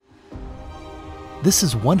This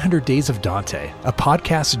is 100 Days of Dante, a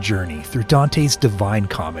podcast journey through Dante's Divine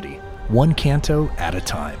Comedy, one canto at a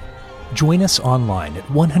time. Join us online at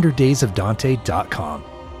 100daysofdante.com.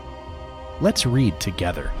 Let's read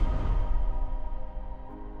together.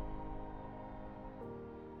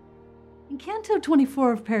 In Canto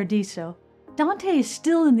 24 of Paradiso, Dante is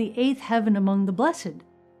still in the eighth heaven among the blessed.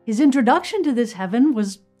 His introduction to this heaven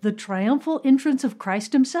was the triumphal entrance of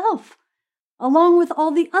Christ himself, along with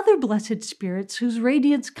all the other blessed spirits whose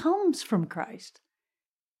radiance comes from Christ.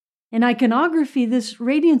 In iconography, this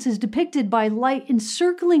radiance is depicted by light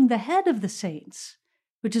encircling the head of the saints,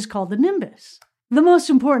 which is called the nimbus. The most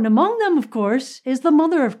important among them, of course, is the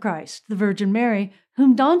Mother of Christ, the Virgin Mary,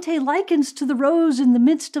 whom Dante likens to the rose in the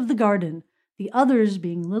midst of the garden, the others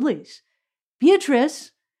being lilies.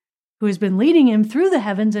 Beatrice, who has been leading him through the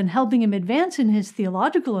heavens and helping him advance in his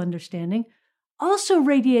theological understanding, also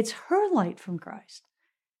radiates her light from Christ.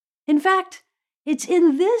 In fact, it's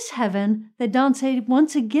in this heaven that Dante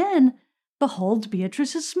once again beholds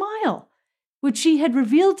Beatrice's smile, which she had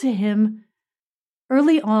revealed to him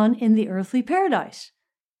early on in the earthly paradise.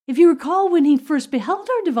 If you recall, when he first beheld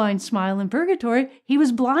her divine smile in purgatory, he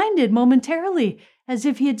was blinded momentarily, as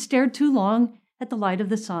if he had stared too long at the light of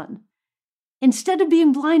the sun. Instead of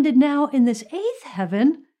being blinded now in this eighth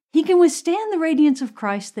heaven, he can withstand the radiance of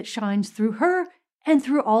Christ that shines through her and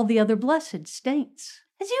through all the other blessed saints.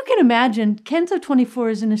 As you can imagine, Canto 24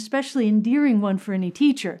 is an especially endearing one for any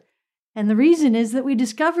teacher, and the reason is that we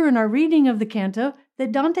discover in our reading of the canto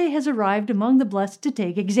that Dante has arrived among the blessed to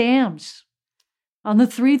take exams on the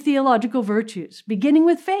three theological virtues, beginning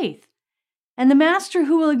with faith, and the master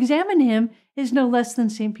who will examine him is no less than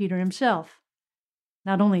St. Peter himself.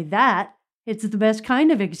 Not only that, it's the best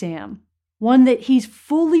kind of exam, one that he's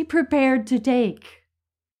fully prepared to take,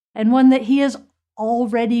 and one that he has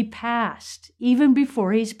already passed, even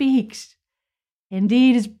before he speaks.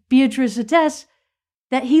 Indeed, as Beatrice attests,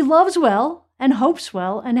 that he loves well and hopes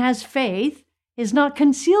well and has faith is not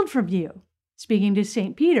concealed from you, speaking to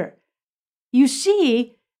St. Peter. You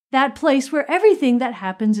see that place where everything that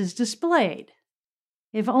happens is displayed.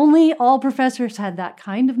 If only all professors had that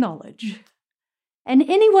kind of knowledge. And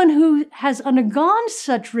anyone who has undergone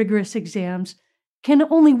such rigorous exams can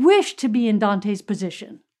only wish to be in Dante's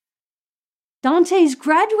position. Dante's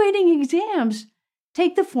graduating exams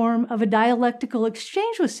take the form of a dialectical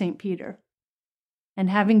exchange with St. Peter.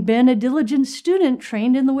 And having been a diligent student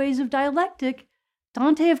trained in the ways of dialectic,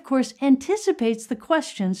 Dante, of course, anticipates the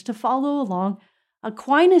questions to follow along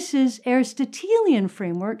Aquinas' Aristotelian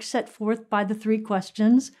framework set forth by the three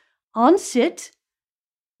questions: on sit,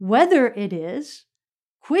 whether it is,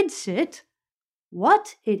 quid sit,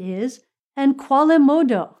 what it is, and quale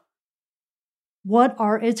modo, what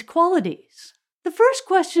are its qualities? The first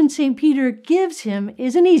question St. Peter gives him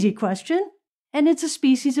is an easy question, and it's a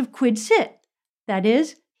species of quid sit. That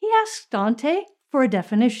is, he asks Dante for a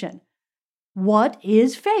definition. What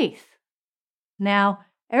is faith? Now,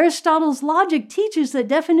 Aristotle's logic teaches that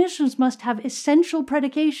definitions must have essential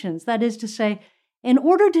predications. That is to say, in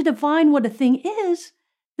order to define what a thing is,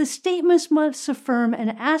 the statements must affirm an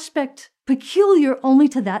aspect peculiar only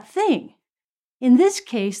to that thing. In this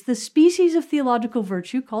case, the species of theological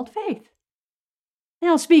virtue called faith.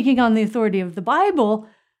 Now, speaking on the authority of the Bible,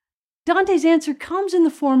 Dante's answer comes in the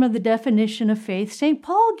form of the definition of faith St.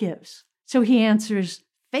 Paul gives. So he answers,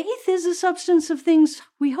 faith is the substance of things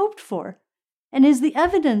we hoped for, and is the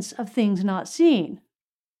evidence of things not seen.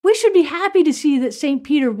 We should be happy to see that St.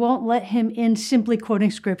 Peter won't let him in simply quoting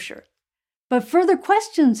Scripture, but further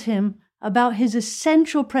questions him about his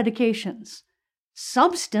essential predications,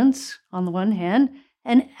 substance on the one hand,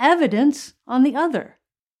 and evidence on the other.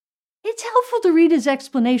 It's helpful to read his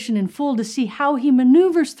explanation in full to see how he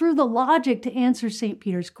maneuvers through the logic to answer St.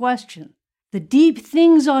 Peter's question. The deep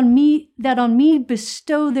things on me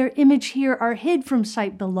bestow their image here are hid from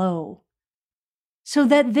sight below, so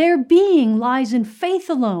that their being lies in faith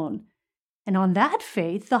alone, and on that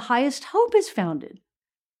faith the highest hope is founded.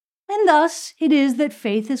 And thus it is that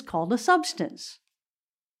faith is called a substance.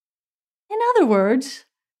 In other words,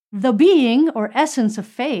 the being or essence of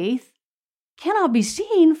faith cannot be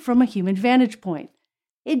seen from a human vantage point.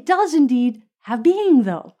 It does indeed have being,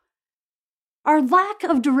 though. Our lack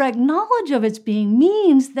of direct knowledge of its being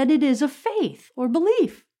means that it is a faith or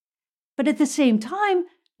belief. But at the same time,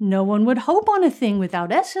 no one would hope on a thing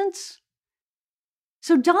without essence.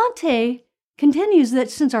 So Dante continues that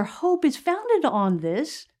since our hope is founded on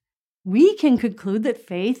this, we can conclude that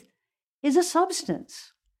faith is a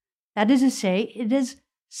substance. That is to say, it is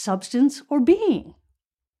substance or being.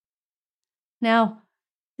 Now,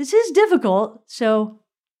 this is difficult, so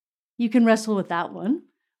you can wrestle with that one.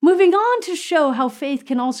 Moving on to show how faith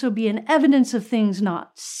can also be an evidence of things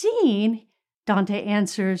not seen, Dante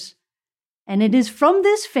answers, and it is from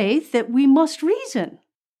this faith that we must reason,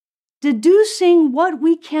 deducing what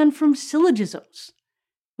we can from syllogisms,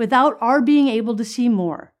 without our being able to see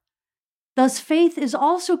more. Thus, faith is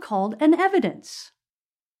also called an evidence.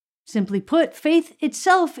 Simply put, faith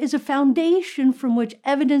itself is a foundation from which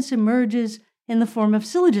evidence emerges in the form of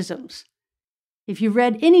syllogisms. If you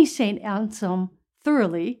read any St. Anselm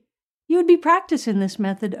thoroughly, you would be practicing this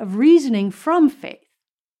method of reasoning from faith.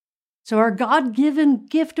 So our God-given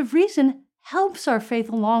gift of reason helps our faith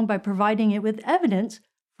along by providing it with evidence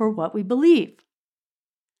for what we believe.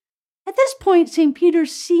 At this point, St. Peter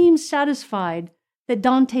seems satisfied that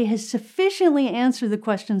Dante has sufficiently answered the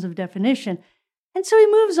questions of definition, and so he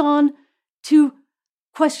moves on to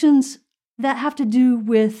questions that have to do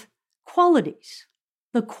with qualities,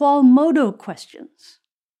 the qual modo questions.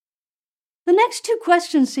 The next two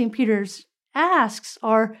questions St. Peter asks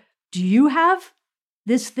are, do you have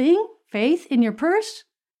this thing, faith, in your purse?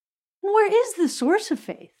 And where is the source of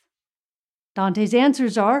faith? Dante's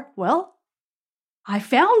answers are, well, I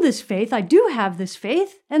found this faith, I do have this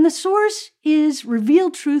faith, and the source is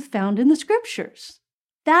revealed truth found in the Scriptures.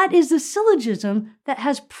 That is the syllogism that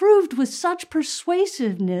has proved with such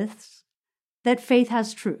persuasiveness that faith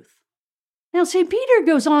has truth. Now, St. Peter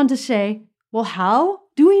goes on to say, well, how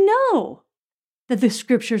do we know that the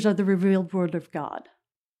Scriptures are the revealed Word of God?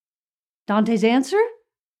 Dante's answer?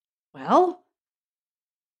 Well,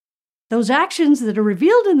 those actions that are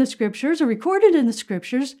revealed in the Scriptures, are recorded in the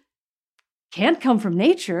Scriptures, can't come from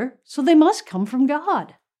nature, so they must come from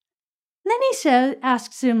God. And then he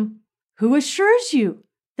asks him, who assures you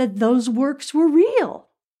that those works were real?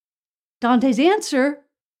 Dante's answer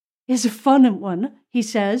is a fun one. He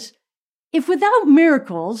says, if without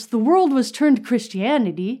miracles the world was turned to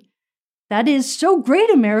Christianity, that is so great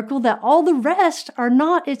a miracle that all the rest are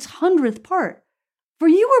not its 100th part. For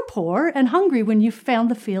you were poor and hungry when you found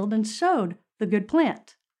the field and sowed the good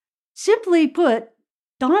plant. Simply put,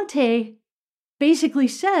 Dante basically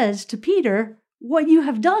says to Peter, what you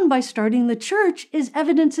have done by starting the church is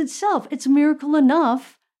evidence itself. It's a miracle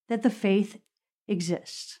enough that the faith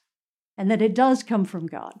exists and that it does come from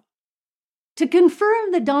God. To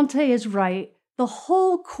confirm that Dante is right, the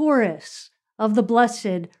whole chorus of the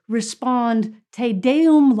blessed respond, Te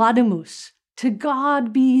Deum laudamus, to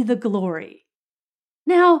God be the glory.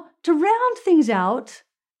 Now, to round things out,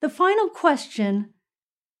 the final question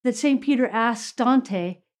that St. Peter asks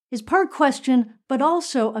Dante is part question, but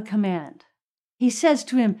also a command. He says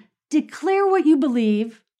to him, declare what you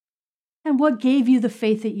believe and what gave you the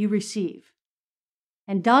faith that you receive.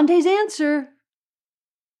 And Dante's answer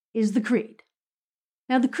is the Creed.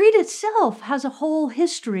 Now, the Creed itself has a whole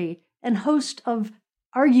history and host of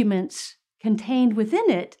arguments contained within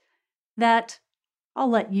it that I'll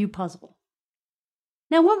let you puzzle.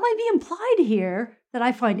 Now, what might be implied here that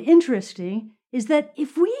I find interesting is that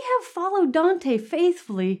if we have followed Dante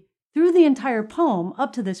faithfully through the entire poem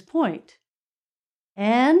up to this point,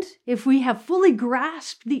 and if we have fully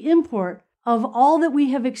grasped the import of all that we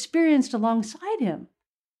have experienced alongside him,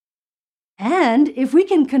 and if we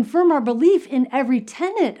can confirm our belief in every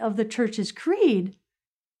tenet of the Church's creed,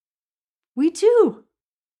 we too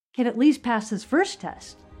can at least pass this first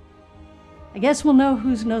test. I guess we'll know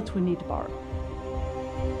whose notes we need to borrow.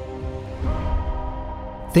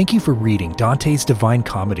 Thank you for reading Dante's Divine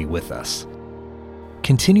Comedy with us.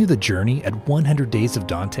 Continue the journey at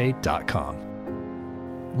 100daysofdante.com.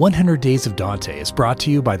 100 Days of Dante is brought to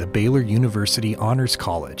you by the Baylor University Honors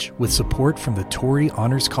College with support from the Torrey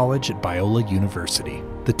Honors College at Biola University,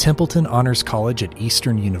 the Templeton Honors College at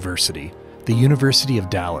Eastern University, the University of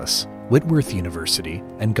Dallas, Whitworth University,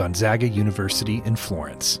 and Gonzaga University in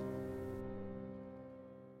Florence.